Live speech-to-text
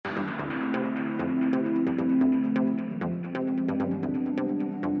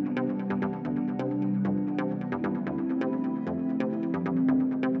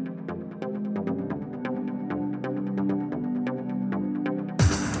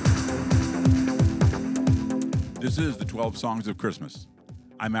This is the 12 Songs of Christmas.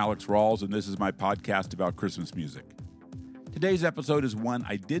 I'm Alex Rawls, and this is my podcast about Christmas music. Today's episode is one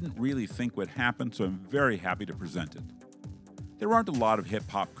I didn't really think would happen, so I'm very happy to present it. There aren't a lot of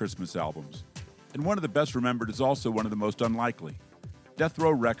hip-hop Christmas albums, and one of the best remembered is also one of the most unlikely. Death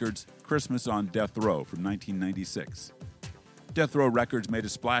Row Records' Christmas on Death Row from 1996. Death Row Records made a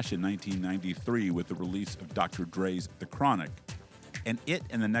splash in 1993 with the release of Dr. Dre's The Chronic, and it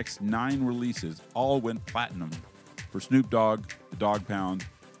and the next 9 releases all went platinum for Snoop Dogg, The Dogg Pound,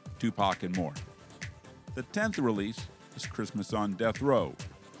 Tupac, and more. The 10th release is Christmas on Death Row,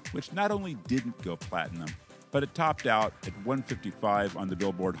 which not only didn't go platinum, but it topped out at 155 on the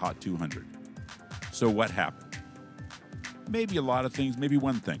Billboard Hot 200. So what happened? Maybe a lot of things, maybe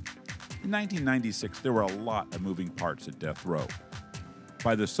one thing. In 1996, there were a lot of moving parts at Death Row.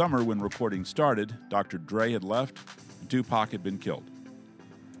 By the summer when recording started, Dr. Dre had left and Tupac had been killed.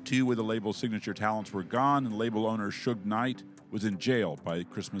 2 of the label's signature talents were gone, and label owner Suge Knight was in jail by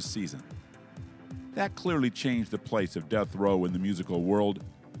Christmas season. That clearly changed the place of Death Row in the musical world,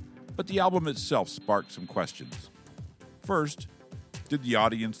 but the album itself sparked some questions. First, did the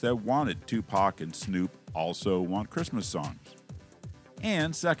audience that wanted Tupac and Snoop also want Christmas songs?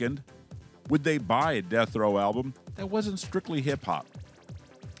 And second, would they buy a Death Row album that wasn't strictly hip-hop?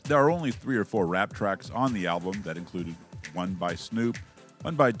 There are only 3 or 4 rap tracks on the album that included one by Snoop,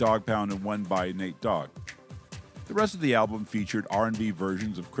 one by Dogg Pound, and one by Nate Dogg. The rest of the album featured R&B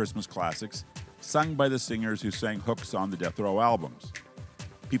versions of Christmas classics sung by the singers who sang hooks on the Death Row albums.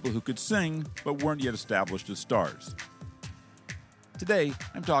 People who could sing but weren't yet established as stars. Today,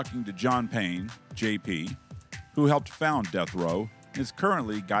 I'm talking to John Payne, JP, who helped found Death Row and is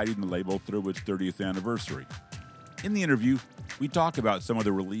currently guiding the label through its 30th anniversary. In the interview, we talk about some of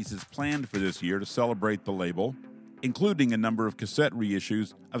the releases planned for this year to celebrate the label, including a number of cassette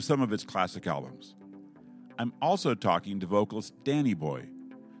reissues of some of its classic albums. I'm also talking to vocalist Danny Boy,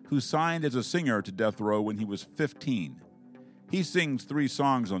 who signed as a singer to Death Row when he was 15. He sings 3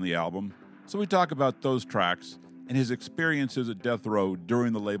 songs on the album, so we talk about those tracks and his experiences at Death Row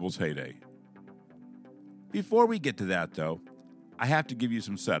during the label's heyday. Before we get to that, though, I have to give you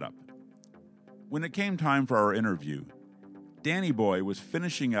some setup. When it came time for our interview, Danny Boy was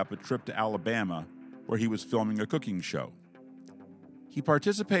finishing up a trip to Alabama where he was filming a cooking show. He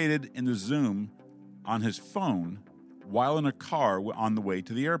participated in the Zoom on his phone while in a car on the way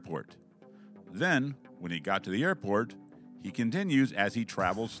to the airport. Then, when he got to the airport, he continues as he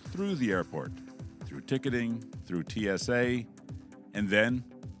travels through the airport, through ticketing, through TSA, and then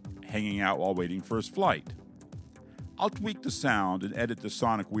hanging out while waiting for his flight. I'll tweak the sound and edit the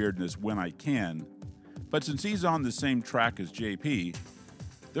sonic weirdness when I can, but since he's on the same track as JP,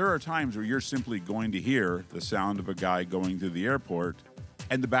 there are times where you're simply going to hear the sound of a guy going through the airport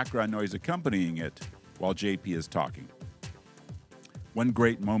and the background noise accompanying it while JP is talking. One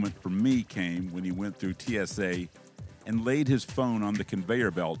great moment for me came when he went through TSA and laid his phone on the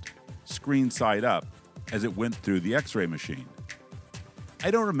conveyor belt, screen side up, as it went through the X-ray machine.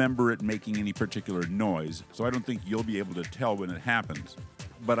 I don't remember it making any particular noise, so I don't think you'll be able to tell when it happens,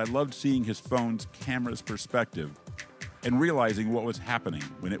 but I loved seeing his phone's camera's perspective and realizing what was happening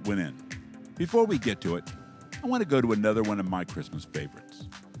when it went in. Before we get to it, I want to go to another one of my Christmas favorites.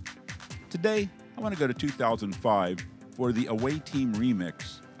 Today, I want to go to 2005 for the Away Team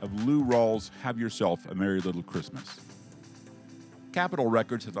remix of Lou Rawls' Have Yourself a Merry Little Christmas. Capitol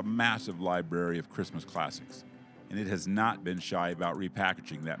Records has a massive library of Christmas classics, and it has not been shy about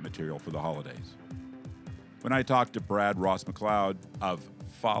repackaging that material for the holidays. When I talked to Brad Ross McLeod of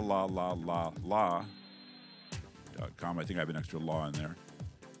Fa La La La La, I think I have an extra law in there.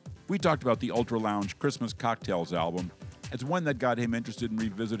 We talked about the Ultra Lounge Christmas Cocktails album as one that got him interested in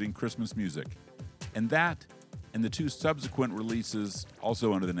revisiting Christmas music. And that, and the 2 subsequent releases,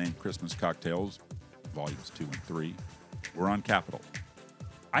 also under the name Christmas Cocktails, volumes 2 and 3, were on Capitol.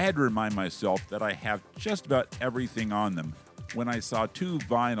 I had to remind myself that I have just about everything on them when I saw 2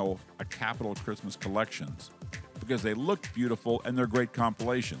 vinyl Capitol Christmas collections, because they looked beautiful and they're great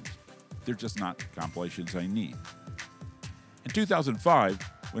compilations. They're just not compilations I need. In 2005,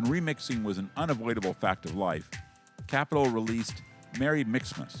 when remixing was an unavoidable fact of life, Capitol released Merry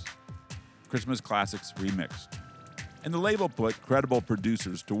Mixmas, Christmas Classics Remixed. And the label put credible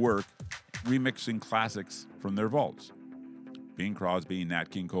producers to work remixing classics from their vaults. Bing Crosby, Nat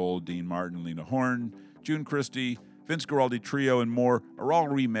King Cole, Dean Martin, Lena Horne, June Christie, Vince Guaraldi Trio, and more are all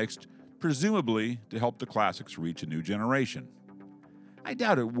remixed, presumably to help the classics reach a new generation. I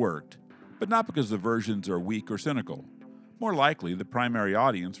doubt it worked, but not because the versions are weak or cynical. More likely, the primary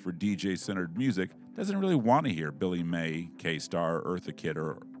audience for DJ-centered music doesn't really want to hear Billy May, K-Star, Eartha Kitt,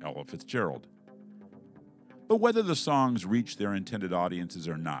 or Ella Fitzgerald. But whether the songs reach their intended audiences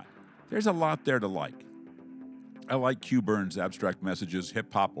or not, there's a lot there to like. I like Q Burns' Abstract Messages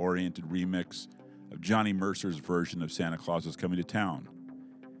hip-hop-oriented remix of Johnny Mercer's version of Santa Claus is Coming to Town.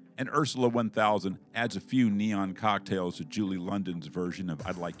 And Ursula 1000 adds a few neon cocktails to Julie London's version of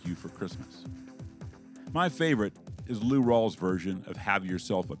I'd Like You for Christmas. My favorite is Lou Rawls' version of Have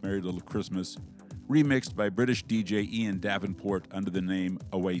Yourself a Merry Little Christmas, remixed by British DJ Ian Davenport under the name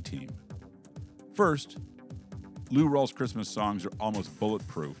Away Team. First, Lou Rawls' Christmas songs are almost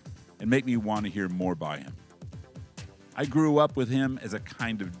bulletproof and make me want to hear more by him. I grew up with him as a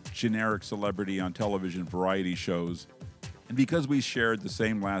kind of generic celebrity on television variety shows, and because we shared the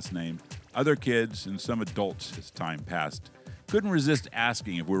same last name, other kids and some adults as time passed couldn't resist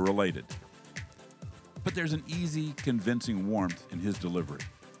asking if we're related. But there's an easy, convincing warmth in his delivery.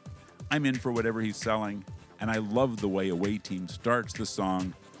 I'm in for whatever he's selling, and I love the way Away Team starts the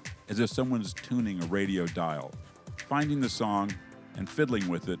song as if someone's tuning a radio dial, finding the song and fiddling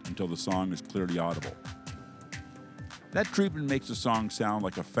with it until the song is clearly audible. That treatment makes the song sound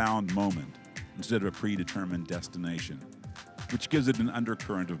like a found moment instead of a predetermined destination, which gives it an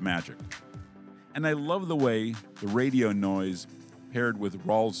undercurrent of magic. And I love the way the radio noise paired with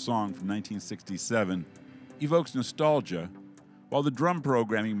Rawls' song from 1967 evokes nostalgia, while the drum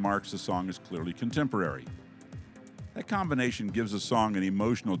programming marks the song as clearly contemporary. That combination gives the song an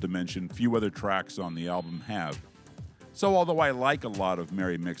emotional dimension few other tracks on the album have. So although I like a lot of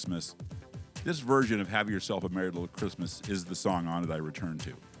Merry Mixmas, this version of Have Yourself a Merry Little Christmas is the song on it I return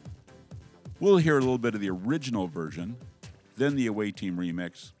to. We'll hear a little bit of the original version, then the Away Team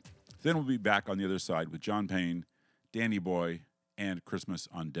remix, then we'll be back on the other side with John Payne, Danny Boy, and Christmas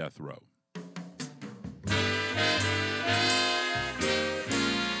on Death Row.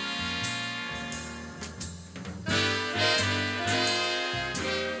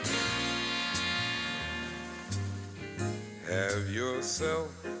 Have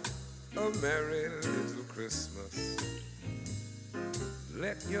yourself a merry little Christmas.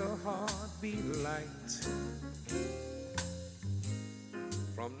 Let your heart be light.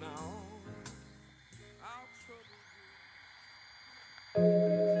 From now on, our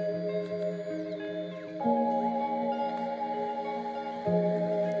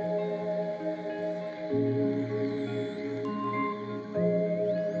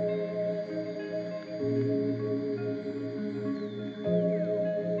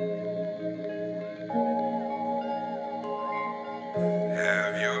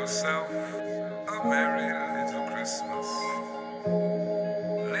Have yourself a merry little Christmas.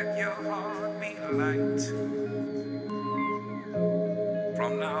 Let your heart be light.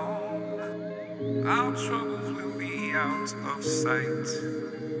 From now on, our troubles will be out of sight.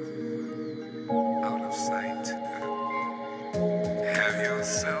 Out of sight. Have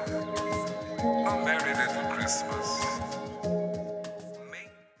yourself a merry little Christmas.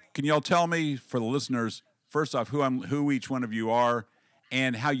 Can y'all tell me, for the listeners, first off, who each one of you are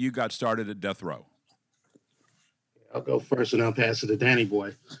and how you got started at Death Row? I'll go first and I'll pass it to Danny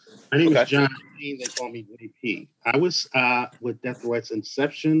Boy. My name is John Payne. They call me JP. I was with Death Row at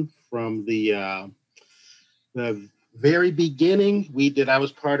inception from the very beginning. I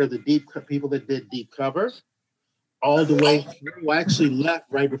was part of the people that did deep cover all the way through. I actually left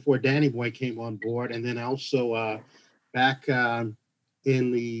right before Danny Boy came on board. And then also back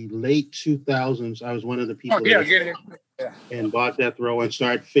in the late 2000s, I was one of the people and bought Death Row and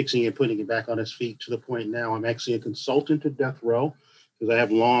started fixing it, putting it back on its feet, to the point now I'm actually a consultant to Death Row because I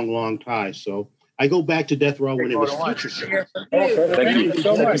have long ties. So I go back to Death Row when it was Future Shock. Thank you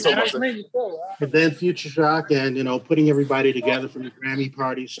so much. And then Future Shock, and putting everybody together from the Grammy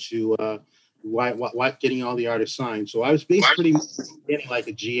parties to getting all the artists signed. So I was basically getting like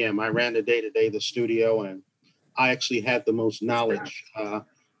a GM. I ran the day-to-day, the studio, and I actually had the most knowledge of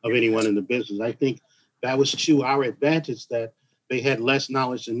anyone in the business. I think that was to our advantage that they had less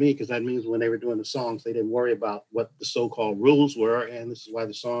knowledge than me, because that means when they were doing the songs, they didn't worry about what the so-called rules were, and this is why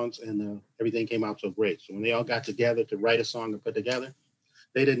the songs and everything came out so great. So when they all got together to write a song and put together,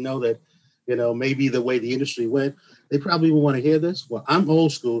 they didn't know that, maybe the way the industry went, they probably would want to hear this. Well, I'm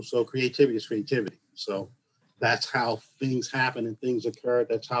old school, so creativity is creativity. So that's how things happen and things occur.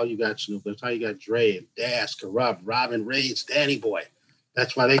 That's how you got Snoop. That's how you got Dre and Dash, Corrupt, Robin Raids, Danny Boy.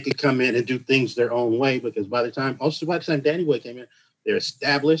 That's why they could come in and do things their own way, because by the time Danny Boy came in, they're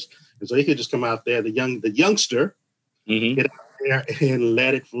established. And so he could just come out there, the youngster, get out there and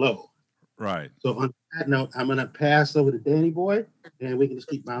let it flow. Right. So on that note, I'm going to pass over to Danny Boy, and we can just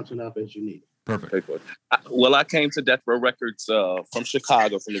keep bouncing up as you need. Perfect. Well, I came to Death Row Records from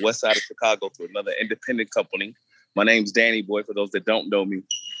Chicago, from the west side of Chicago, through another independent company. My name's Danny Boy, for those that don't know me.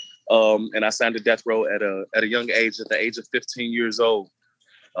 And I signed to Death Row at a young age, at the age of 15 years old.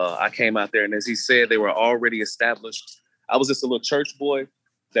 I came out there, and as he said, they were already established. I was just a little church boy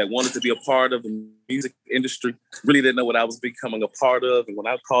that wanted to be a part of the music industry, really didn't know what I was becoming a part of. And when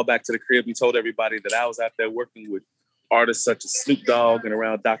I called back to the crib, he told everybody that I was out there working with artists such as Snoop Dogg and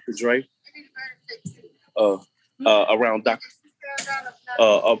around Dr. Dre,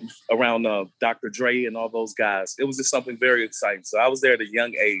 around Dr. Dre and all those guys. It was just something very exciting. So I was there at a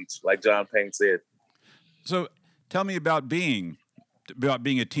young age, like John Payne said. So tell me about being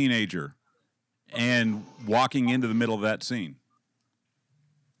a teenager and walking into the middle of that scene.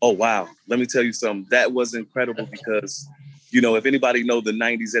 Oh, wow. Let me tell you something. That was incredible because, you know, if anybody know the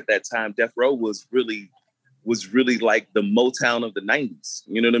 90s at that time, Death Row was really like the Motown of the 90s.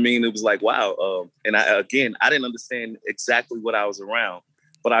 You know what I mean? It was like, wow. And I didn't understand exactly what I was around,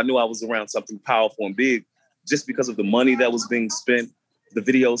 but I knew I was around something powerful and big just because of the money that was being spent, the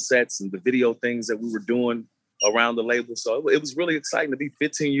video sets and the video things that we were doing around the label. So it was really exciting to be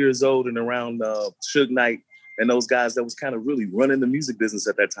 15 years old and around Suge Knight and those guys that was kind of really running the music business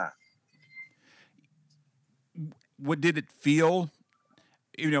at that time. What did it feel?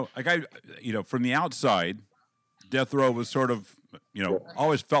 You know, from the outside, Death Row was sort of,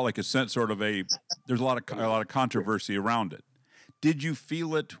 always felt like there's a lot of controversy around it. Did you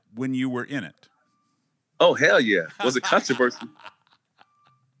feel it when you were in it? Oh, hell yeah. Was it controversy?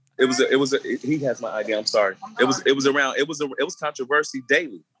 He has my idea. I'm sorry. It was controversy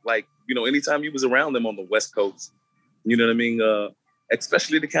daily. Like, anytime you was around them on the West Coast, you know what I mean?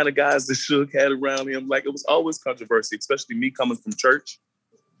 Especially the kind of guys that Suge had around him. Like, it was always controversy, especially me coming from church.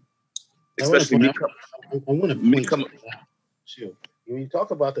 Especially me coming. When you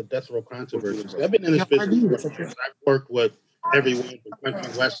talk about the Death Row controversy, I've been in this business. I've worked with everyone from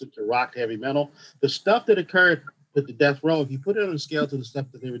country western to rock to heavy metal. The stuff that occurred with the Death Row, if you put it on a scale to the stuff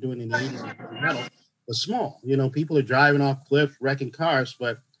that they were doing in the 80s and heavy metal, was small. People are driving off cliffs, wrecking cars,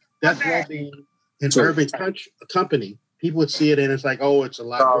 but Death Row being an urban company, people would see it and it's like, oh, it's a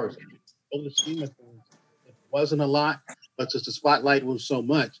lot worse. Over the scheme of things, it wasn't a lot, but since the spotlight was so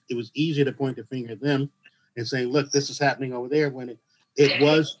much, it was easier to point the finger at them and say, look, this is happening over there. When it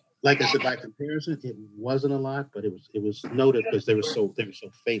was, like I said, by comparison, it wasn't a lot, but it was noted because they were so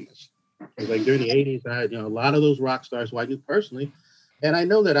famous. It was like during the 80s, I had a lot of those rock stars who I knew personally, and I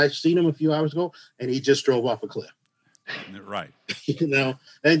know that I've seen him a few hours ago, and he just drove off a cliff. Right.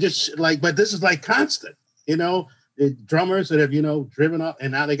 And just but this is like constant. The drummers that have driven up,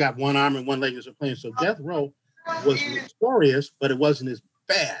 and now they got one arm and one leg as they're playing. So Death Row was notorious, but it wasn't as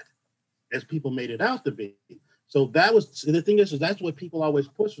bad as people made it out to be. So that was the thing is that's what people always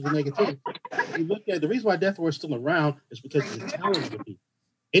push was the negativity. You look at the reason why Death Row is still around is because of the talent of the people.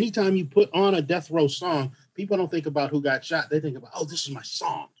 Anytime you put on a Death Row song, people don't think about who got shot. They think about, oh, this is my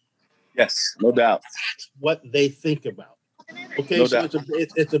song. Yes, no doubt. That's what they think about. Okay, no so doubt.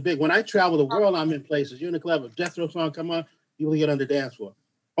 it's a big. When I travel the world, I'm in places. You're in the club, if Death Row song come on, people get on the dance floor.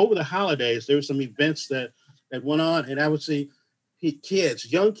 Over the holidays, there were some events that went on, and I would see kids,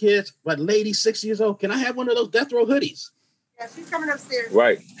 young kids, but ladies 6 years old. Can I have one of those Death Row hoodies? Yeah, she's coming upstairs.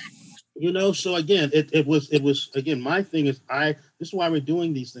 Right. So again, it was again, my thing is this is why we're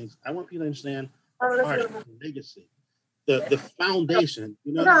doing these things. I want people to understand the legacy, the foundation.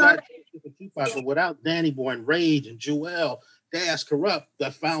 Tupac, but without Danny Boy and Rage and Jewel, Das Corrupt, the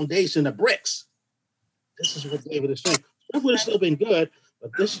foundation, the bricks. This is what David is saying. It would have still been good,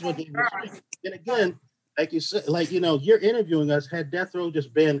 but this is what David is saying. And again, like you said, you're interviewing us. Had Death Row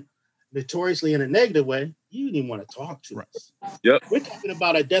just been notoriously in a negative way, you didn't even want to talk to us. Yep. We're talking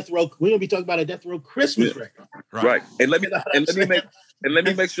about a Death Row. We're gonna be talking about a Death Row Christmas record. Right. And let me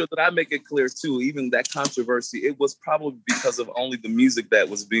make sure that I make it clear too. Even that controversy, it was probably because of only the music that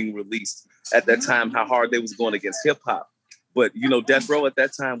was being released at that time. How hard they was going against hip hop. But Death Row at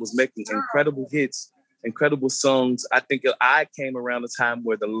that time was making incredible hits, incredible songs. I think I came around a time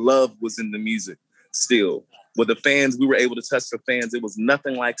where the love was in the music still. With the fans, we were able to touch the fans. It was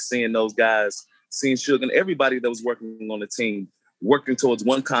nothing like seeing those guys, seeing Suge and everybody that was working on the team, working towards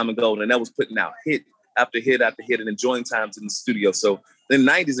one common goal, and that was putting out hit after hit after hit and enjoying times in the studio. So in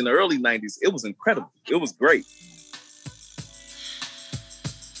the 90s, in the early 90s, it was incredible. It was great.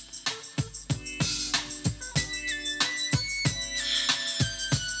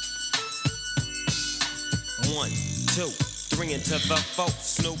 One, two, agreeing to the folk.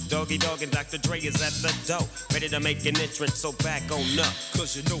 Snoop, Doggy Dogg, and Dr. Dre is at the door, ready to make an entrance, so back on up.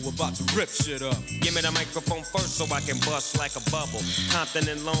 Cause you know we're about to rip shit up. Give me the microphone first so I can bust like a bubble. Compton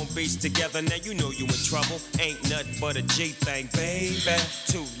and Long Beach together, now you know you in trouble. Ain't nothing but a G thing, baby.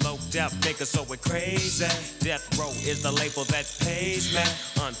 Too low death niggas, so it crazy. Death Row is the label that pays me.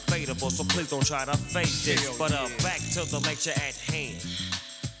 Unfadable, so please don't try to fake this. But back to the lecture at hand.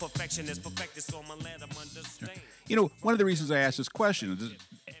 Perfection is perfected, so I'ma let them understand. You know, one of the reasons I asked this question,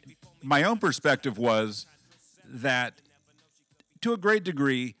 my own perspective was that to a great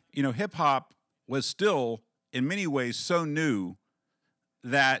degree, you know, hip hop was still in many ways so new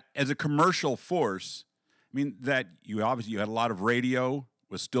that as a commercial force, I mean, that you had a lot of radio,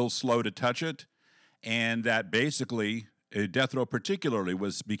 was still slow to touch it, and that basically Death Row particularly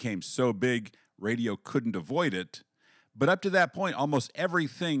became so big, radio couldn't avoid it. But up to that point, almost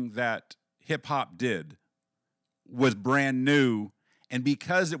everything that hip hop did was brand new. And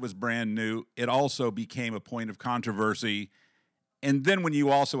because it was brand new, it also became a point of controversy. And then when you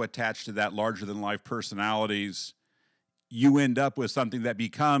also attach to that larger than life personalities, you end up with something that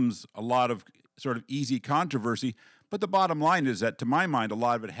becomes a lot of sort of easy controversy. But the bottom line is that, to my mind, a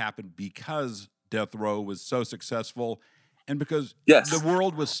lot of it happened because Death Row was so successful and because the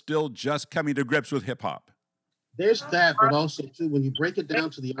world was still just coming to grips with hip hop. There's that, but also too, when you break it down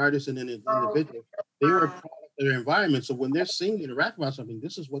to the artist and the individual, they were a product of their environment. So when they're singing and rapping about something,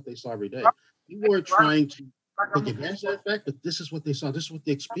 this is what they saw every day. You weren't trying to take advantage of that fact, but this is what they saw. This is what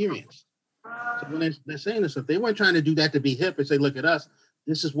they experienced. So when they're saying this stuff, they weren't trying to do that to be hip and say, look at us.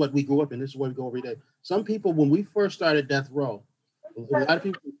 This is what we grew up in. This is where we go every day. Some people, when we first started Death Row, a lot of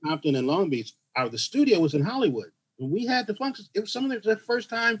people in Compton and Long Beach, the studio was in Hollywood. When we had the functions, it was some of their first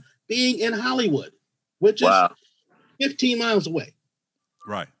time being in Hollywood, which is 15 miles away.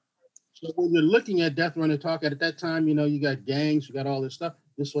 Right. So when you're looking at Death Row and Talk at that time, you know, you got gangs, you got all this stuff.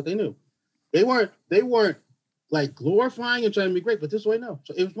 This is what they knew. They weren't like glorifying and trying to be great, but this way, no.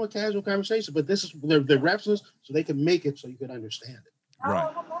 So it was more casual conversation, but this is their references so they can make it so you can understand it.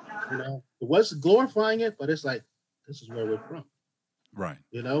 Right. You know, it wasn't glorifying it, but it's like, this is where we're from. Right.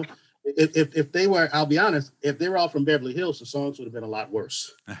 You know, if they were, I'll be honest, if they were all from Beverly Hills, the songs would have been a lot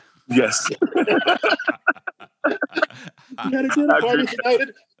worse. Yes. You had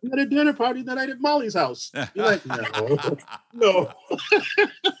a dinner party tonight at Molly's house. You're like, no.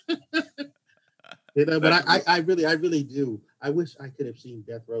 You know, but I really do. I wish I could have seen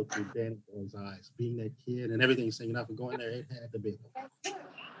Death Row through Danny Boy's eyes, being that kid and everything singing up and going there. It had to be.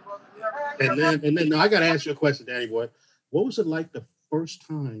 And then now I got to ask you a question, Danny Boy. What was it like the first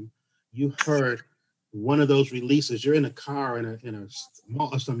time you heard one of those releases? You're in a car in a mall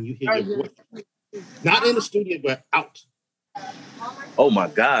or something. You hear your voice, not in the studio, but out. Oh my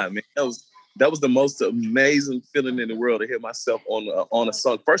God, man! That was the most amazing feeling in the world to hear myself on a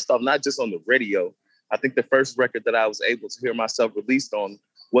song. First off, not just on the radio. I think the first record that I was able to hear myself released on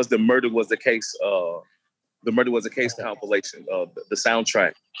was the Murder Was the Case. The Murder Was the Case compilation, the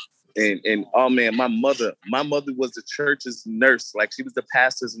soundtrack. And oh man, my mother was the church's nurse. Like, she was the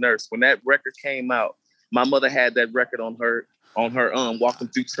pastor's nurse. When that record came out, my mother had that record on her walking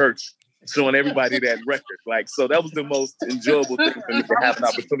through church, showing everybody that record. Like, so that was the most enjoyable thing for me to have an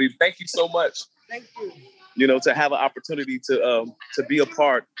opportunity. Thank you so much. Thank you. You know, to have an opportunity to be a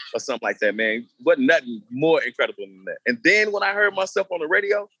part of something like that, man. Wasn't nothing more incredible than that. And then when I heard myself on the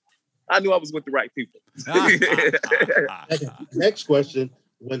radio, I knew I was with the right people. Next question.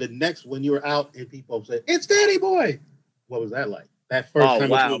 When you were out and people said, "It's Danny Boy," what was that like? That first time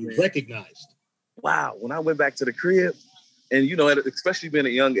you were recognized. Wow. When I went back to the crib, and, you know, especially being a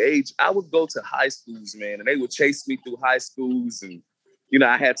young age, I would go to high schools, man, and they would chase me through high schools. And, you know,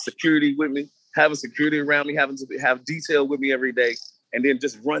 I had security with me, having security around me, having to have detail with me every day, and then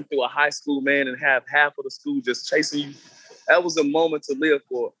just run through a high school, man, and have half of the school just chasing you. That was a moment to live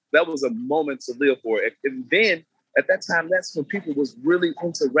for. And then at that time, that's when people was really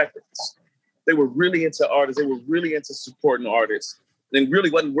into records. They were really into artists. They were really into supporting artists. And really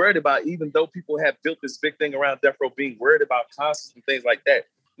wasn't worried about, even though people had built this big thing around Death Row, being worried about concerts and things like that.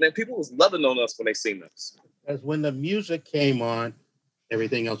 And then people was loving on us when they seen us. Because when the music came on,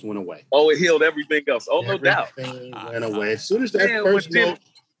 everything else went away. Oh, it healed everything else. Oh, no doubt. Everything went away. As soon as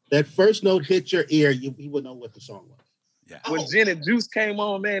that first note hit your ear, you would know what the song was. Yeah. When Gin and Juice came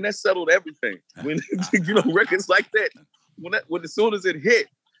on, man, that settled everything. When, you know, records like that, when as soon as it hit,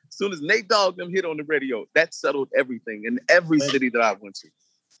 as soon as Nate Dogg them hit on the radio, that settled everything in every city that I went to.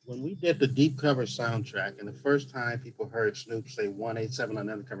 When we did the Deep Cover soundtrack, and the first time people heard Snoop say 187 on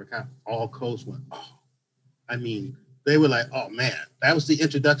the undercover count, all coast went, oh. I mean, they were like, oh man, that was the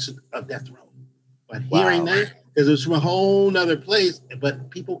introduction of Death Row. But hearing that, because it was from a whole nother place, but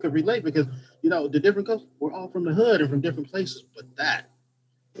people could relate because, the different coasts, we're all from the hood and from different places. But that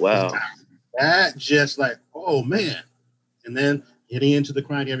just like, oh man. And then getting into the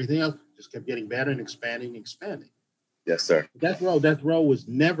crime and everything else just kept getting better and expanding. Yes, sir. Death Row was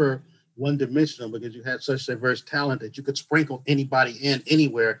never one-dimensional because you had such diverse talent that you could sprinkle anybody in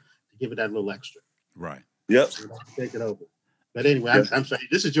anywhere to give it that little extra. Right. Yep. So take it over. But anyway, I'm sorry.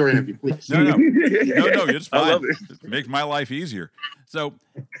 This is your interview, please. No, it's fine. I love it. It makes my life easier. So,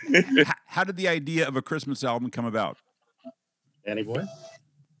 how did the idea of a Christmas album come about? Danny Boy?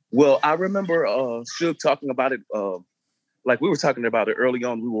 Well, I remember Suge talking about it. Like we were talking about it early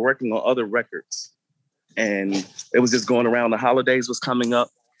on. We were working on other records, and it was just going around. The holidays was coming up.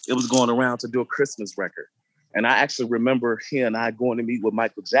 It was going around to do a Christmas record, and I actually remember he and I going to meet with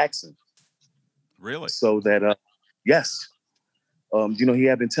Michael Jackson. Really? So that, yes. He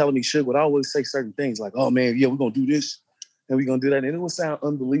had been telling me, Suge would always say certain things like, oh man, yeah, we're going to do this and we're going to do that. And it would sound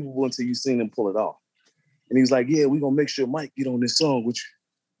unbelievable until you seen him pull it off. And he was like, yeah, we're going to make sure Mike get on this song with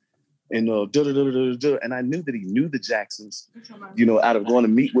you. And And I knew that he knew the Jacksons, out of going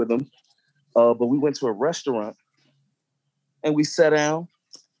to meet with them. But we went to a restaurant and we sat down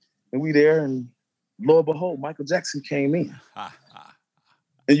and we there and lo and behold, Michael Jackson came in.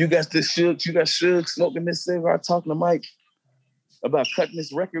 And you got Suge smoking this cigar, talking to Mike about cutting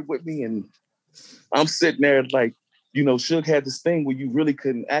this record with me. And I'm sitting there like, Suge had this thing where you really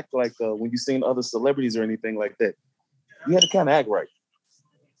couldn't act like when you seen other celebrities or anything like that. You had to kind of act right.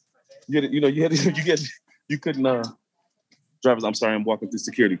 You couldn't drivers, I'm sorry, I'm walking through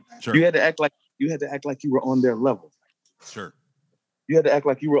security. Sure. You had to act like you were on their level. Sure. You had to act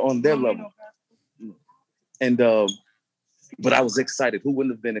like you were on their level. And but I was excited. Who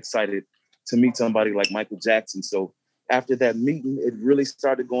wouldn't have been excited to meet somebody like Michael Jackson? So after that meeting, it really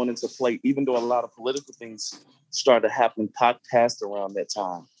started going into play, even though a lot of political things started happening. Pac passed around that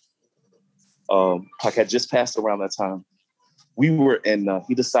time. Pac had just passed around that time.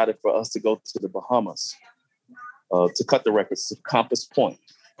 He decided for us to go to the Bahamas to cut the records to Compass Point.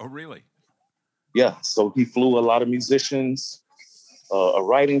 Oh, really? Yeah. So he flew a lot of musicians, a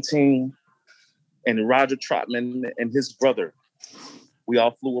writing team, and Roger Troutman and his brother. We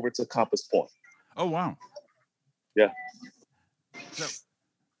all flew over to Compass Point. Oh, wow. Yeah.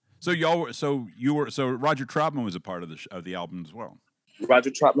 So Roger Troutman was a part of the album as well. Roger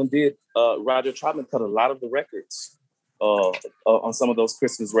Troutman did. Roger Troutman cut a lot of the records on some of those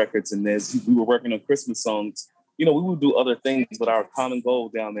Christmas records, and as we were working on Christmas songs, we would do other things, but our common goal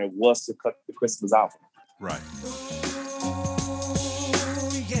down there was to cut the Christmas album. Right.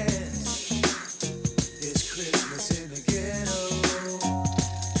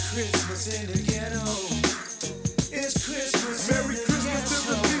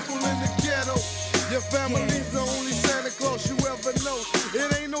 Family's the only Santa Claus you ever know. It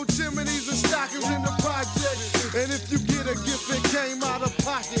ain't no chimneys and stockings in the project. And if you get a gift, it came out of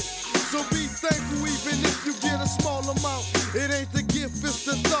pocket. So be thankful even if you get a small amount. It ain't the gift, it's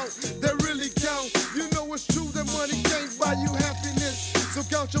the thought that really counts. You know it's true that money can't buy you happiness. So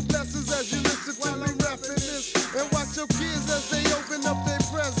count your blessings as you listen to me rapping this. And watch your kids as they open up their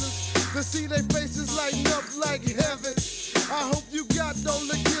presents. To see their faces lighten up like heaven. I hope you got all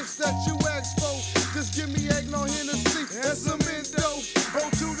the gifts that you asked for. Just give me eggnog, Hennessy, and some Indo. Go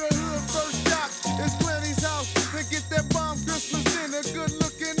to the hood, first stop, it's Granny's house. Then get that bomb Christmas dinner, good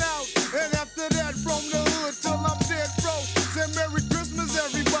looking out. And after that, from the hood till I'm dead broke. Say Merry Christmas,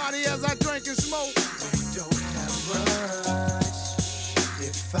 everybody, as I drink and smoke. We don't have much,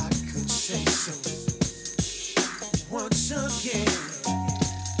 if I could say so. Once again,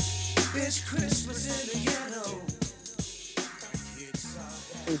 it's Christmas in the ghetto.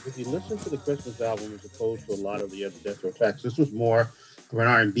 If you listen to the Christmas album as opposed to a lot of the other Death Row tracks, this was more of an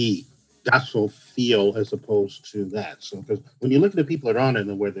R&B gospel feel as opposed to that. So, because when you look at the people that are on it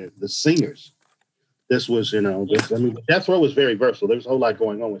and where the singers, this was, Death Row was very versatile. There was a whole lot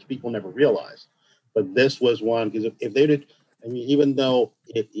going on, which people never realized. But this was one, because if they did, even though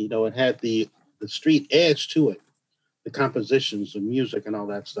it had the street edge to it, the compositions, the music, and all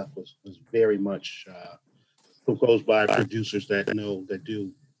that stuff was very much composed by producers that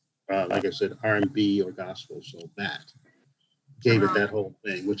do. Like I said, R&B or gospel, so that gave it that whole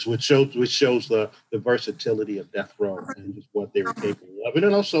thing, which shows the versatility of Death Row and just what they were capable of, and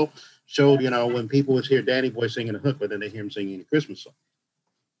it also showed when people would hear Danny Boy singing a hook, but then they hear him singing a Christmas song.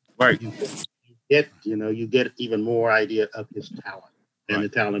 Right. You get even more idea of his talent and the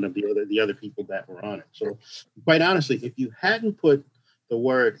talent of the other people that were on it. So, quite honestly, if you hadn't put the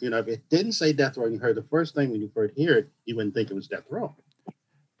word, if it didn't say Death Row, and you heard the first thing when you first hear it, you wouldn't think it was Death Row.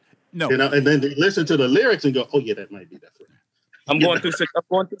 No. You know, and then they listen to the lyrics and go, "Oh yeah, that might be that for him." I'm going through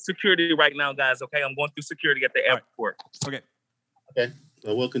security right now, guys. Okay, I'm going through security at the airport. Okay. Okay,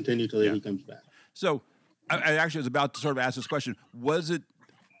 so we'll continue till he comes back. So, I actually was about to sort of ask this question: was it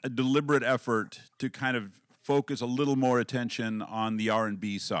a deliberate effort to kind of focus a little more attention on the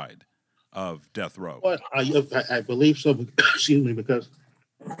R&B side of Death Row? Well, I believe so. Excuse me, because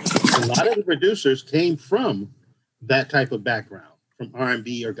a lot of the producers came from that type of background, from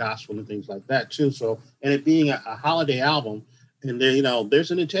R&B or gospel and things like that too. So, and it being a holiday album, and there, you know,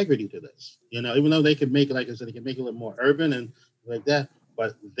 there's an integrity to this. You know, even though they could make it, like I said, they can make it a little more urban and like that,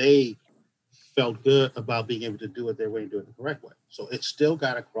 but they felt good about being able to do it their way and do it the correct way. So it still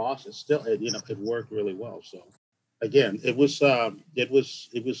got across. It still, you know, it worked really well. So again, it was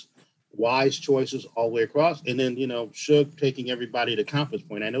wise choices all the way across. And then, you know, Suge taking everybody to Compass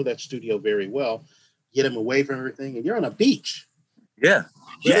Point. I know that studio very well. Get them away from everything, and you're on a beach. Yeah.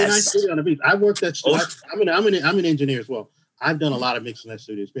 Really nice studio on the beach. I worked at. I'm an engineer as well. I've done a lot of mixing that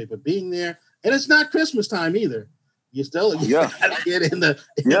studio. It's great, but being there, and it's not Christmas time either. You still gotta get in the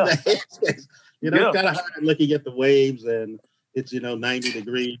headspace. You know, it's kind of hard looking at the waves, and it's 90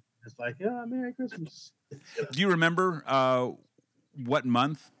 degrees. It's like, Merry Christmas. Do you remember what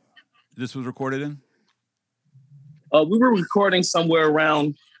month this was recorded in? We were recording somewhere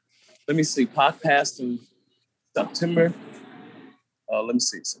around, let me see, Pac passed in September. Let me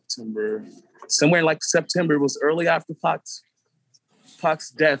see, September. Somewhere in like September, it was early after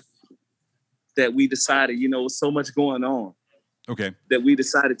Pac's death that we decided, with so much going on. Okay. That we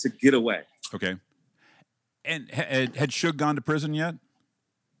decided to get away. Okay. And had Suge gone to prison yet?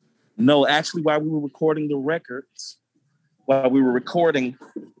 No, actually, while we were recording the records, I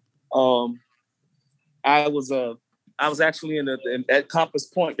was actually at Compass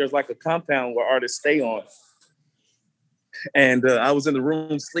Point. There's like a compound where artists stay on. And I was in the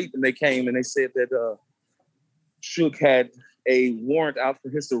room sleeping. They came and they said that Suge had a warrant out for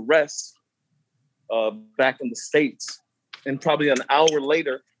his arrest back in the States. And probably an hour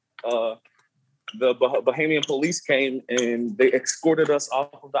later, the Bahamian police came and they escorted us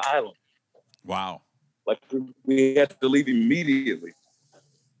off of the island. Wow. Like we had to leave immediately.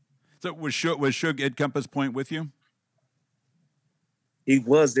 So was Suge at Compass Point with you? He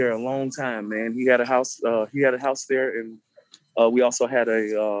was there a long time, man. He had a house. There, and we also had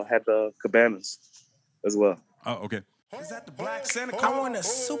the cabanas as well. Oh, okay. Is that the Black Santa Claus? I want a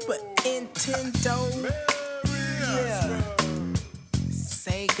Super Nintendo. Yeah.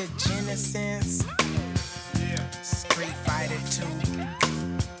 Sega Genesis. Yeah. Street Fighter 2.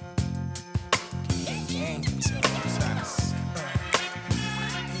 Gang 2.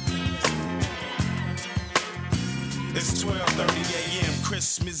 It's 12:30 a.m.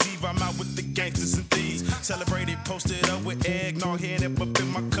 Christmas Eve. I'm out with the gangsters and thieves. Celebrated, posted up with eggnog, hand up in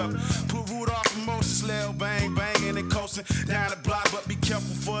my cup. Put Rudolph and Moses, Lil Bang, banging and coasting down the block. But be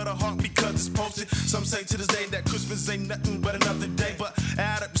careful for the heart because it's posted. Some say to this day that Christmas ain't nothing but another day. But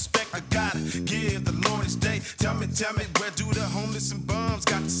out of respect, I gotta give the Lord his day. Tell me, where do the homeless and bums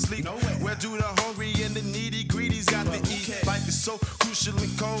got to sleep? Where do the hungry and the needy greedies got to eat? Life is so crucial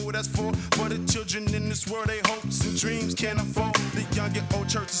and cold. That's for the children in this world. They hopes and dreams can't afford the young and old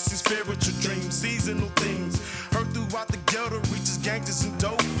churches and spiritual dreams. Seasonal things heard throughout the ghetto reaches gangsters and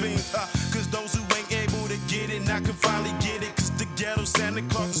dope fiends. Cause those who ain't able to get it now can finally get it. Cause the ghetto Santa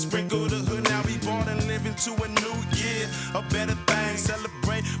Claus will sprinkle the hood. Now we born and live into a new year. A better thing,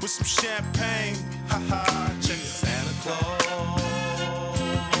 celebrate with some champagne. Ha ha, check it. Santa Claus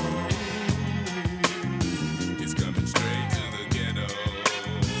is coming straight to the ghetto.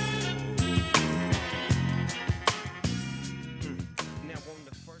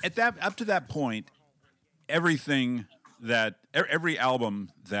 Up to that point, every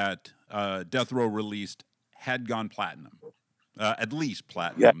album that Death Row released had gone platinum, at least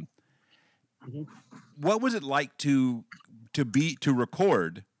platinum. Yeah. Mm-hmm. What was it like to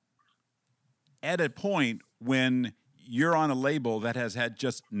record at a point when you're on a label that has had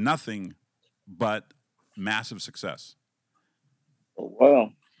just nothing but massive success?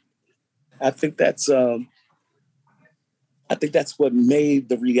 Well, I think that's what made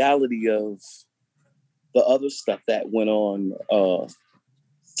the reality of the other stuff that went on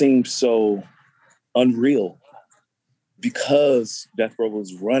seem so unreal, because Death Row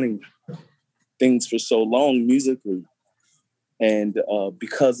was running things for so long musically, and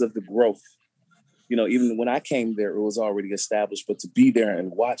because of the growth. Even when I came there, it was already established, but to be there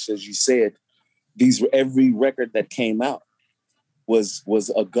and watch, as you said, every record that came out was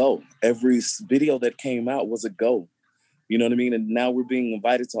a go. Every video that came out was a go. You know what I mean? And now we're being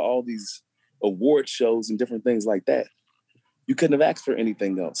invited to all these award shows and different things like that. You couldn't have asked for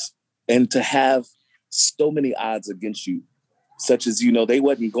anything else. And to have so many odds against you, such as, they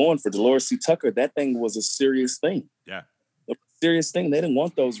wasn't going for Dolores C. Tucker. That thing was a serious thing. Yeah. A serious thing. They didn't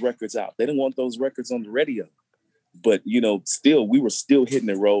want those records out. They didn't want those records on the radio. But, still, we were still hitting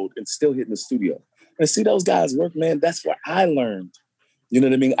the road and still hitting the studio. And to see those guys work, man, that's where I learned. You know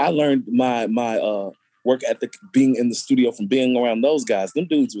what I mean? I learned my work ethic being in the studio from being around those guys. Them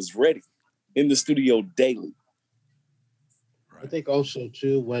dudes was ready in the studio daily. I think also,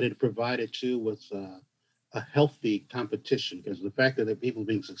 too, what it provided, too, was a healthy competition, because the fact that the people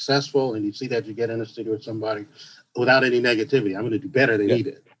being successful and you see that you get in the studio with somebody without any negativity, I'm going to do better than he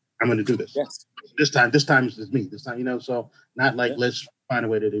did. I'm going to do this. Yes. This time it's me. This time, so not like let's find a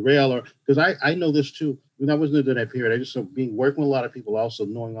way to derail, or because I know this, too. When I wasn't in that period, I just working with a lot of people, also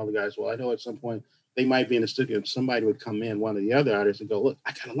knowing all the guys. Well, I know at some point they might be in the studio and somebody would come in, one of the other artists, and go, look,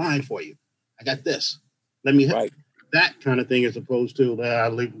 I got a line for you. I got this. Let me help. That kind of thing, as opposed to I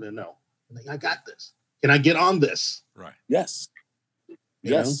leave them to know. Like, I got this. Can I get on this? Right. Yes.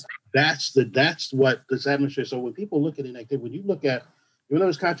 You know? That's what this atmosphere. So when people look at it like that, when you look at, even though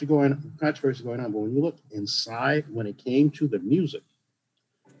there's controversy going on, but when you look inside, when it came to the music,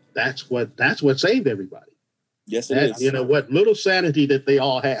 that's what saved everybody. Yes, it is. You know what little sanity that they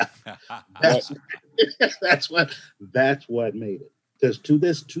all have. That's what made it. Because to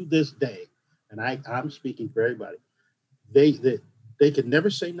this day, and I'm speaking for everybody, they could never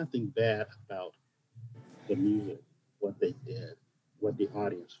say nothing bad about the music, what they did, what the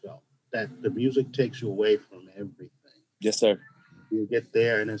audience felt. That the music takes you away from everything. Yes, sir. You get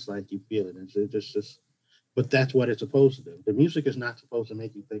there and it's like you feel it. It's just, but that's what it's supposed to do. The music is not supposed to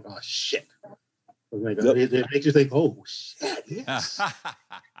make you think, oh shit. It makes you think, oh shit, yes.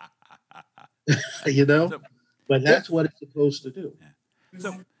 But that's what it's supposed to do.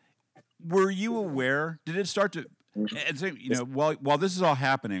 So, were you aware? Did it start to? While this is all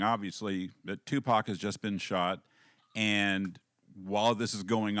happening, obviously, Tupac has just been shot, and while this is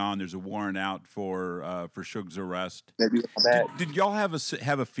going on, there's a warrant out for Suge's arrest. Did y'all have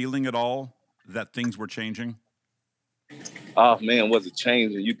a feeling at all that things were changing? Oh man, was it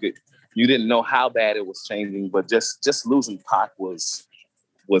changing? You didn't know how bad it was changing, but just losing Pac was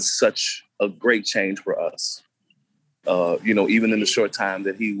such a great change for us. Even in the short time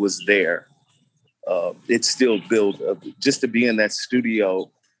that he was there, it still built just to be in that studio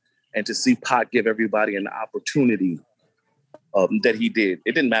and to see Pac give everybody an opportunity that he did.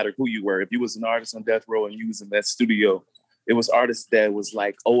 It didn't matter who you were. If you was an artist on Death Row and you was in that studio, it was artists that was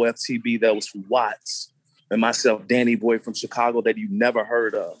like OFTB that was from Watts, and myself, Danny Boy from Chicago, that you never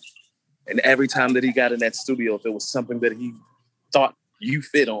heard of. And every time that he got in that studio, if there was something that he thought you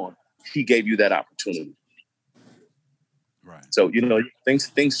fit on, he gave you that opportunity. Right. So,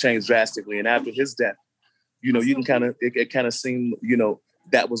 things changed drastically. And after his death, you can it kind of seemed,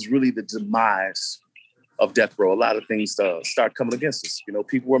 that was really the demise of Death Row. A lot of things start coming against us.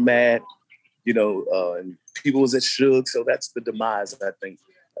 People were mad, and people was at Suge. So that's the demise, I think,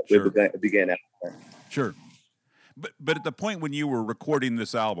 it began after that. Sure. But at the point when you were recording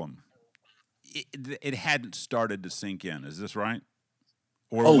this album, it hadn't started to sink in. Is this right?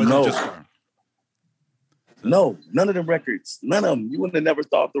 Or was no. It just... No, none of the records. None of them. You wouldn't have never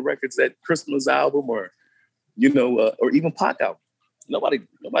thought the records, that Christmas album or even Pac album. Nobody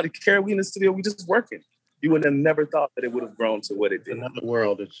cared. We in the studio, we just working. You would have never thought that it would have grown to what it did. Another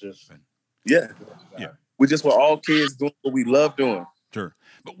world. It's just... Yeah. We just were all kids doing what we love doing. Sure.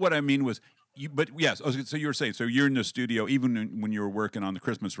 But what I mean was, so you were saying, so you're in the studio, even when you were working on the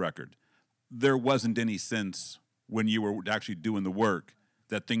Christmas record, there wasn't any sense when you were actually doing the work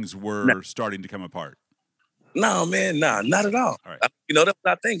that things were starting to come apart. No, man, not at all. Right. That was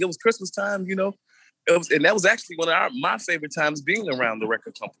our thing. It was Christmas time, and that was actually one of my favorite times being around the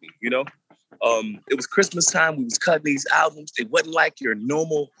record company, It was Christmas time. We was cutting these albums. It wasn't like your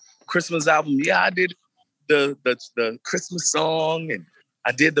normal Christmas album. Yeah, I did the Christmas song, and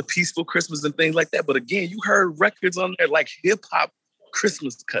I did the Peaceful Christmas and things like that. But again, you heard records on there like hip-hop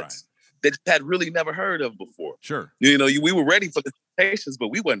Christmas cuts that you had really never heard of before. Sure. We were ready for the Temptations, but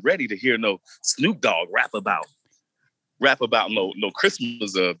we wasn't ready to hear no Snoop Dogg rap about no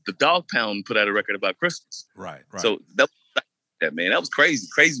Christmas. The Dog Pound put out a record about Christmas. Right. So that man, that was crazy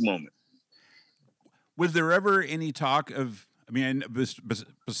moment. Was there ever any talk of,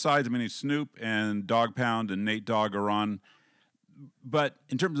 besides, Snoop and Dog Pound and Nate Dogg are on, but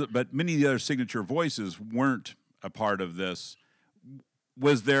but many of the other signature voices weren't a part of this.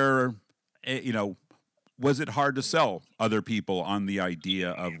 Was there, was it hard to sell other people on the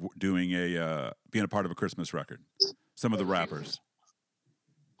idea of doing being a part of a Christmas record? Some of the rappers.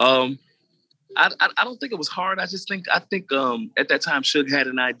 I don't think it was hard. I think at that time Suge had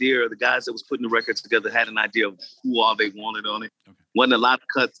an idea, or the guys that was putting the records together had an idea of who all they wanted on it. Okay. Wasn't a lot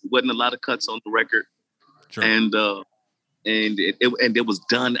of cuts on the record. Sure. And it was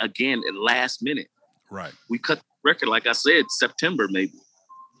done again at last minute. Right. We cut the record, like I said, September maybe.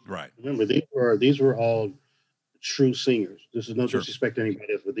 Right. Remember, these were all true singers. This is no disrespect to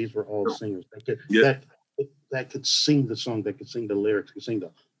anybody else, but these were all singers. That could sing the song, that could sing the lyrics, could sing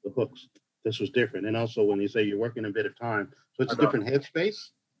the hooks. This was different. And also when you say you're working a bit of time, so it's a different headspace.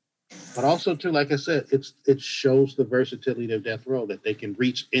 But also too, like I said, it shows the versatility of Death Row, that they can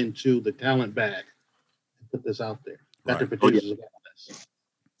reach into the talent bag and put this out there. That the producers about this.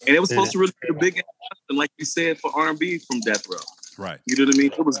 And it was supposed to really be a big announcement, like you said, for R&B from Death Row. Right. You know what I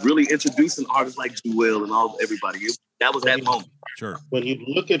mean? It was really introducing artists like Jewel and everybody. That was that moment. Sure. When you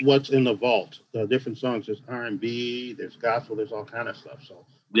look at what's in the vault, the different songs, there's R&B, there's gospel, there's all kind of stuff. So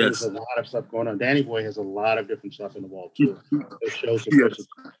there's a lot of stuff going on. Danny Boy has a lot of different stuff in the vault too. It shows the versatility.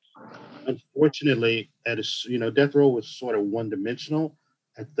 Unfortunately, Death Row was sort of one-dimensional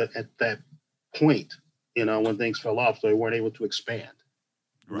at that point, when things fell off, so they weren't able to expand.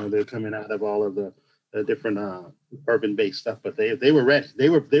 Right. They're coming out of all of the different urban-based stuff, but they were ready. They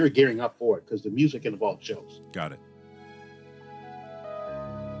were gearing up for it because the music in the vault shows. Got it.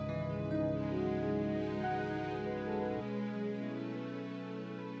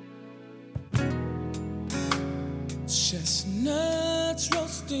 Chestnuts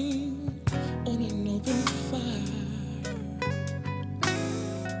roasting on an open fire.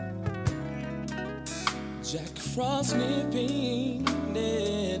 Jack Frost nipping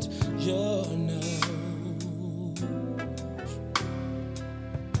at your nose.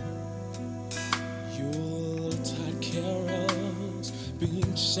 Yuletide carols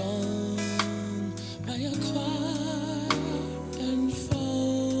being sung by a choir and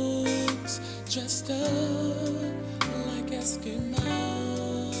folks dressed up like Eskimos.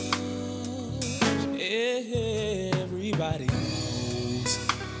 Everybody knows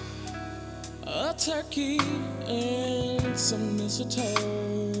a turkey and some mistletoe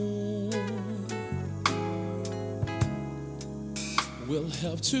will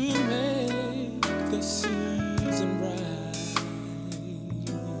help to make the season bright.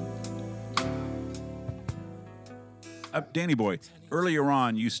 Danny Boy, earlier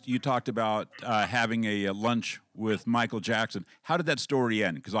on, you talked about having a lunch with Michael Jackson. How did that story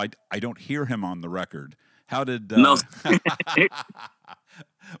end? Because I don't hear him on the record. How did no?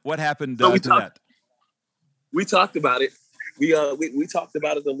 What happened to that? We talked about it. We talked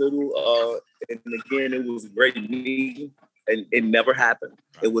about it a little, and again, it was a great meeting, and it never happened.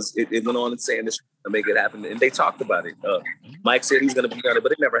 It went on and saying this to make it happen, and they talked about it. Mike said he's going to be on it,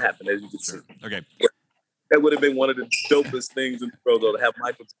 but it never happened, as you can see. Okay. That would have been one of the dopest things in the world, though, to have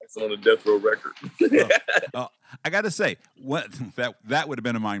Michael Jackson on a Death Row record. I got to say, that would have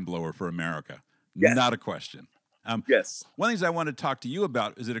been a mind blower for America. Yes. Not a question. Yes. One of the things I wanted to talk to you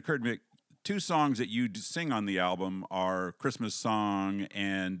about is it occurred to me, two songs that you sing on the album are Christmas Song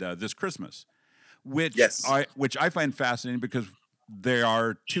and This Christmas, which I find fascinating because they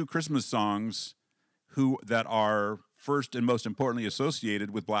are two Christmas songs that are first and most importantly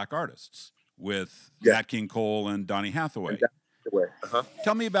associated with Black artists, with Nat King Cole and Donny Hathaway. Uh-huh.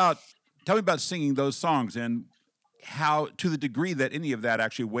 Tell me about singing those songs and how, to the degree that any of that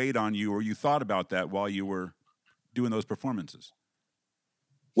actually weighed on you or you thought about that while you were doing those performances.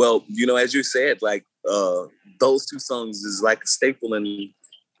 Well, as you said, like those two songs is like a staple in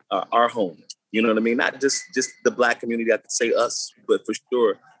our home. You know what I mean? Not just the Black community, I could say us, but for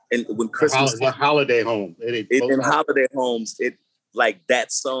sure. And when Christmas, the holiday home, in holiday homes, it like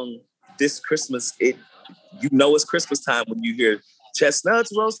that song. This Christmas, it's Christmas time when you hear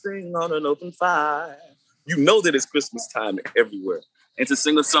chestnuts roasting on an open fire. You know that it's Christmas time everywhere. And to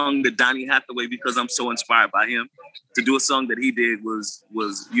sing a song that Donny Hathaway, because I'm so inspired by him, to do a song that he did was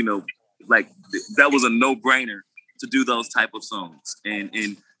like that was a no-brainer to do those type of songs.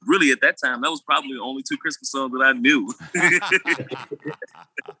 And really at that time, that was probably the only two Christmas songs that I knew.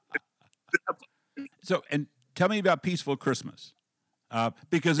 So, and tell me about Peaceful Christmas.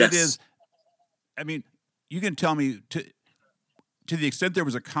 Because yes. It is, I mean, you can tell me to the extent there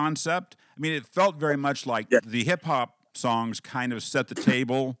was a concept. I mean, it felt very much like the hip hop songs kind of set the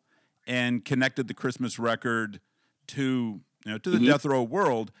table and connected the Christmas record to the Death Row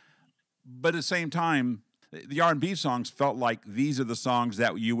world. But at the same time, the R&B songs felt like these are the songs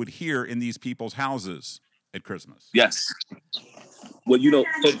that you would hear in these people's houses at Christmas. Yes. Well,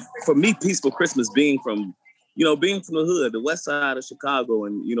 for me, Peaceful Christmas being from the hood, the west side of Chicago,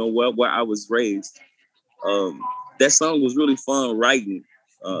 and where I was raised, that song was really fun writing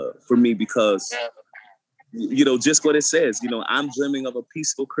for me because, you know, just what it says, you know, I'm dreaming of a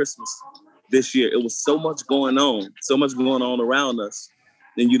peaceful Christmas this year. It was so much going on around us.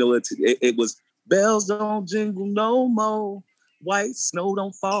 And, you know, it was bells don't jingle no more. White snow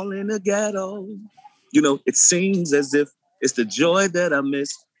don't fall in the ghetto. You know, it seems as if it's the joy that I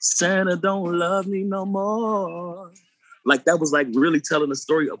miss. Santa don't love me no more. Like that was like really telling the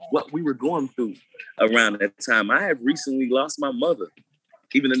story of what we were going through around that time. I had recently lost my mother.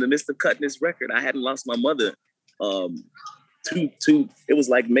 Even in the midst of cutting this record, I hadn't lost my mother. It was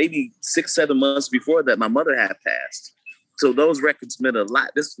like maybe 6-7 months before that, my mother had passed. So those records meant a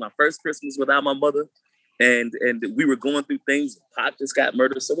lot. This was my first Christmas without my mother. And we were going through things. Pop just got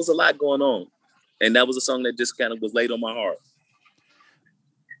murdered. So there was a lot going on. And that was a song that just kind of was laid on my heart.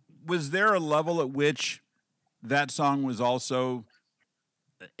 Was there a level at which that song was also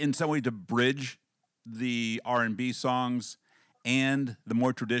in some way to bridge the R&B songs and the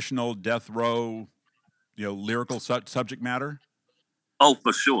more traditional Death Row, you know, lyrical subject matter? Oh,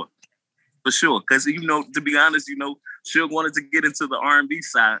 for sure. For sure. Because, you know, to be honest, you know, Suge wanted to get into the R&B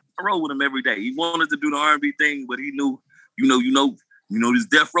side. I rode with him every day. He wanted to do the R&B thing, but he knew, you know, this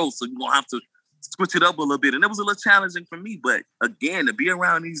Death Row, so you're going to have to switch it up a little bit. And it was a little challenging for me. But again, to be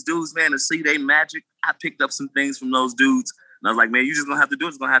around these dudes, man, to see they magic, I picked up some things from those dudes. And I was like, man, you just going to have to do it.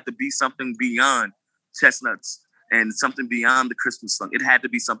 It's going to have to be something beyond Chestnuts and something beyond the Christmas song. It had to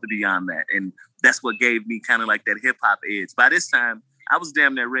be something beyond that. And that's what gave me kind of like that hip hop edge. By this time, I was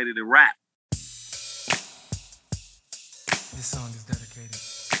damn near ready to rap. This song is dedicated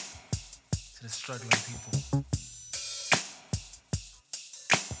to the struggling people.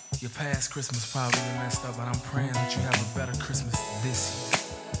 Your past Christmas probably been messed up, but I'm praying that you have a better Christmas this year.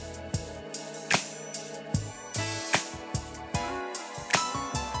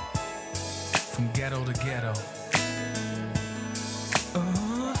 From ghetto to ghetto.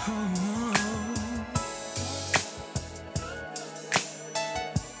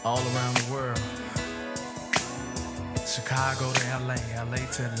 All around the world. Chicago to LA, LA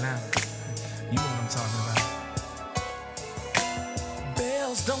to Atlanta. You know what I'm talking about.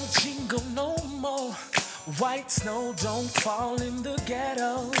 Bells don't jingle no more. White snow don't fall in the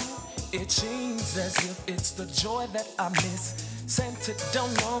ghetto. It seems as if it's the joy that I miss. Santa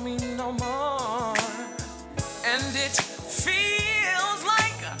don't know me no more. And it feels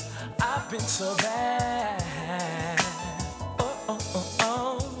like I've been so bad.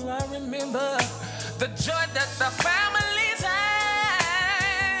 Oh, I remember the joy that the families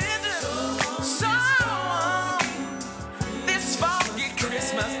had. So, this foggy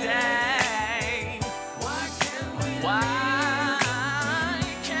Christmas day, why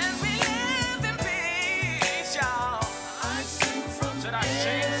can't we live in peace, y'all? Should I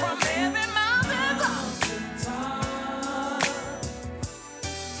sing from every mountain top?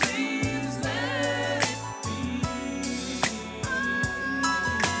 Please let it be.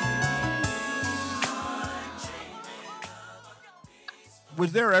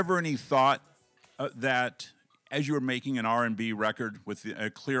 Was there ever any thought that as you were making an R&B record with a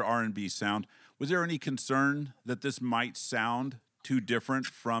clear R&B sound, was there any concern that this might sound too different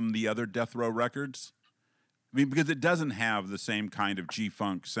from the other Death Row records? I mean, because it doesn't have the same kind of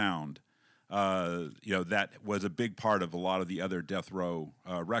G-Funk sound, that was a big part of a lot of the other Death Row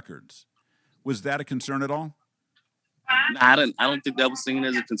records. Was that a concern at all? I don't think that was seen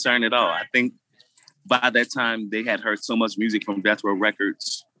as a concern at all. I think by that time they had heard so much music from Death Row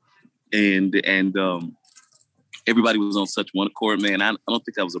Records, and everybody was on such one accord. Man, I don't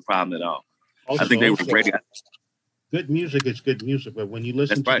think that was a problem at all. I think they were ready. Good music is good music, but when you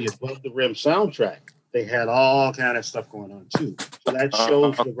listen to the Above the Rim soundtrack, they had all kind of stuff going on too. So that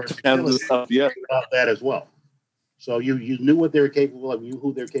shows the versatility about that as well. So you knew what they were capable of, you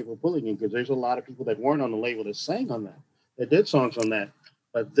who they're capable of pulling in, because there's a lot of people that weren't on the label that sang on that did songs on that.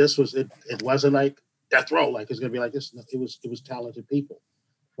 But this was it wasn't like Death Row, like it's gonna be like this. It was talented people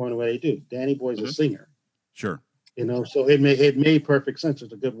performing the way they do. Danny Boy's a singer. Sure. You know, so it made perfect sense.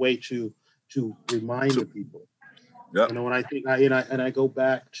 It's a good way to remind the people. Yeah. You know, when I think I go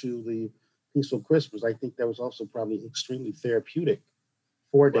back to the Peaceful Christmas, I think that was also probably extremely therapeutic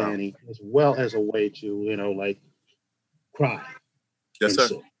for Danny, as well as a way to, like cry. Yes, sir.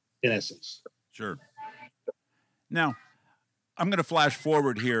 In essence. Sure. Now, I'm going to flash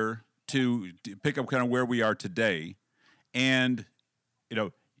forward here to pick up kind of where we are today. And,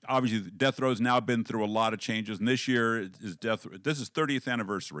 obviously Death Row's now been through a lot of changes. And this year is this is 30th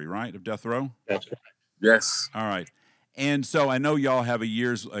anniversary, right, of Death Row? That's right. Yes. All right. And so I know y'all have a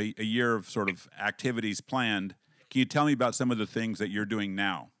year of sort of activities planned. Can you tell me about some of the things that you're doing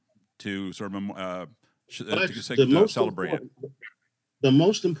now to sort of to celebrate it? the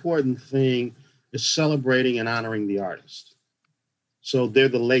most important thing is celebrating and honoring the artist. So they're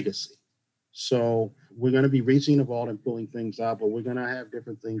the legacy. So we're going to be reaching the vault and pulling things out, but we're going to have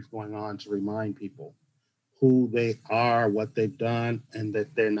different things going on to remind people who they are, what they've done, and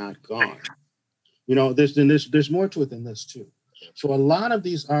that they're not gone. You know, there's more to it than this too. So a lot of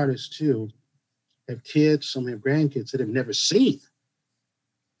these artists too have kids, some have grandkids that have never seen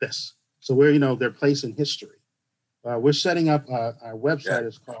this. So they're place in history. We're setting up our website.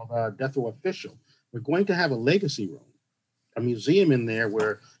 It's called Death Row Official. We're going to have a legacy room, a museum in there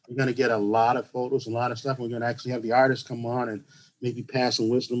where we're going to get a lot of photos, a lot of stuff. We're going to actually have the artists come on and maybe pass some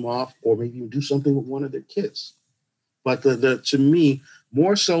wisdom off, or maybe even do something with one of their kids. But to me,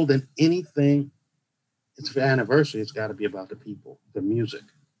 more so than anything, it's for anniversary. It's got to be about the people, the music.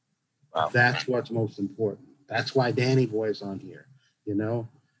 Wow. That's what's most important. That's why Danny Boy is on here.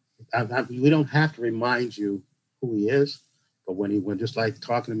 We don't have to remind you who he is, but when just like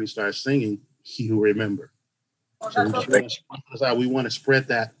talking to me starts singing, he'll remember. So we want to spread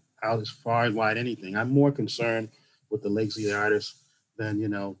that out as far and wide anything. I'm more concerned with the legacy of the artist than,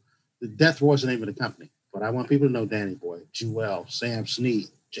 the Death Row is the name of the company. But I want people to know Danny Boy, Jewel, Sam Snead,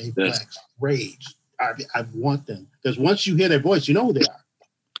 Jay Flex, Rage. I want them. Because once you hear their voice, you know who they are.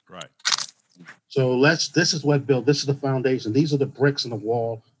 Right. So this is what built, this is the foundation. These are the bricks in the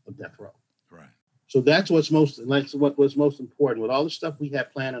wall of Death Row. Right. So that's what's most important. With all the stuff we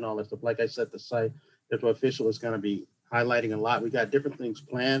have planned and all that stuff, like I said, the site, Death Row Official is going to be highlighting a lot. We got different things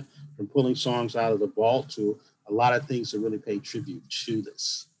planned, from pulling songs out of the vault to a lot of things to really pay tribute to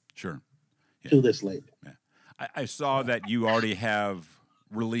this. Sure. Yeah. To this label. Yeah. I saw that you already have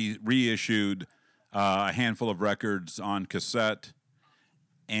reissued a handful of records on cassette,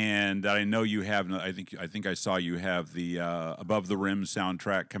 and I know you have. I think I saw you have the Above the Rim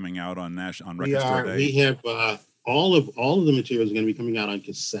soundtrack coming out on Record Store Day. We have all of the materials are going to be coming out on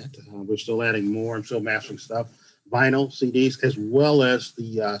cassette. We're still adding more. I'm still mastering stuff, vinyl, CDs, as well as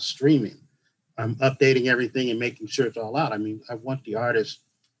the streaming. I'm updating everything and making sure it's all out. I mean, I want the artist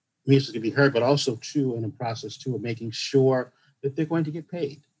music to be heard, but also too in the process too of making sure that they're going to get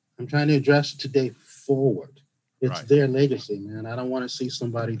paid. I'm trying to address today forward. It's their legacy, man. I don't want to see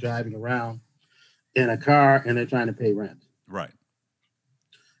somebody driving around in a car and they're trying to pay rent. Right.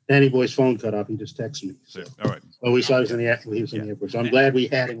 Danny Boy's phone cut off. He just texted me. So. All right. Well, we saw he was in the airport. So I'm glad we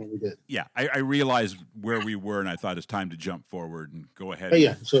had him when we did. Yeah, I realized where we were, and I thought it's time to jump forward and go ahead. But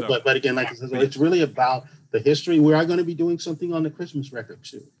yeah. But again, like I said, it's really about the history. We are going to be doing something on the Christmas record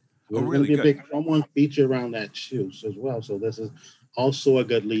too. We're really going to be good. a big someone feature around that too as well. So this is also a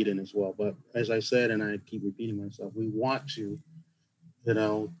good lead in as well. But as I said, and I keep repeating myself, we want to,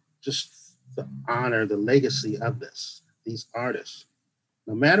 just to honor the legacy of these artists.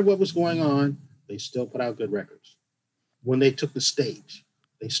 No matter what was going on, they still put out good records. When they took the stage,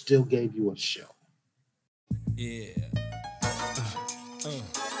 they still gave you a show. Yeah.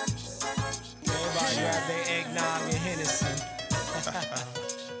 Everybody got their eggnog and Hennessy.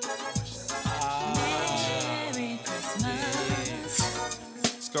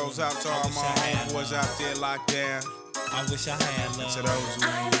 This goes out to all my boys out there locked down. I wish I had love. To those who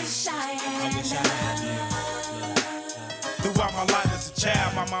I wish I had love. Throughout my life as a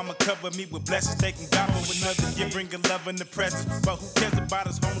child, my mama covered me with blessings, taking God for another year, bringing love in the present. But who cares about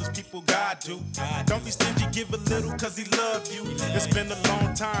us homeless people? God do. Don't be stingy, give a little, cause he love you. It's been a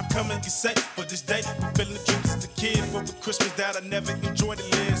long time coming, you say, for this day. Fulfilling the dreams as a kid, for a Christmas that I never enjoyed to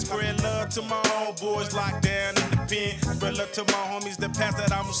live. Spread love to my own boys locked down in the pen. Spread love to my homies that passed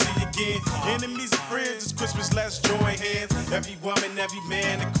that I won't see again. Enemies and friends, it's Christmas, let's join hands. Every woman, every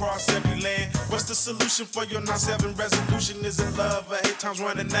man, across every land. What's the solution for your 9/7 resolution? Is it love or hate times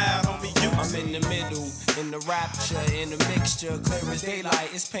running out, homie? I'm in the middle, in the rapture, in the mixture, clear as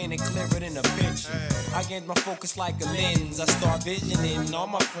daylight, it's painted clearer than a picture. I get my focus like a lens, I start visioning all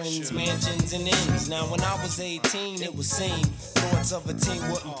my friends, mansions and ends. Now when I was 18, it was seen, thoughts of a teen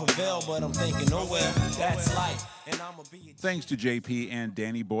wouldn't prevail, but I'm thinking, oh well, that's life, and I'ma be. Thanks to JP and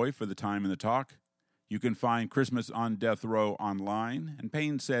Danny Boy for the time and the talk. You can find Christmas on Death Row online, and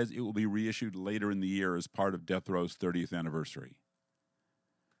Payne says it will be reissued later in the year as part of Death Row's 30th anniversary.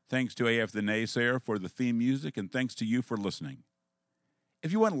 Thanks to AF the Naysayer for the theme music, and thanks to you for listening.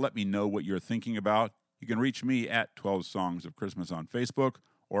 If you want to let me know what you're thinking about, you can reach me at 12 Songs of Christmas on Facebook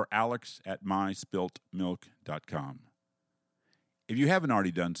or alex@myspiltmilk.com. If you haven't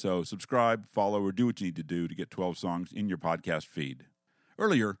already done so, subscribe, follow, or do what you need to do to get 12 songs in your podcast feed.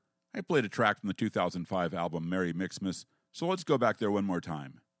 Earlier, I played a track from the 2005 album Merry Mixmas, so let's go back there one more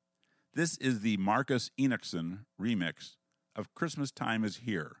time. This is the Marcus Enochson remix of Christmas Time Is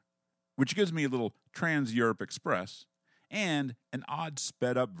Here, which gives me a little Trans-Europe Express and an odd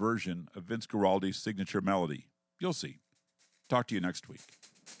sped-up version of Vince Guaraldi's signature melody. You'll see. Talk to you next week.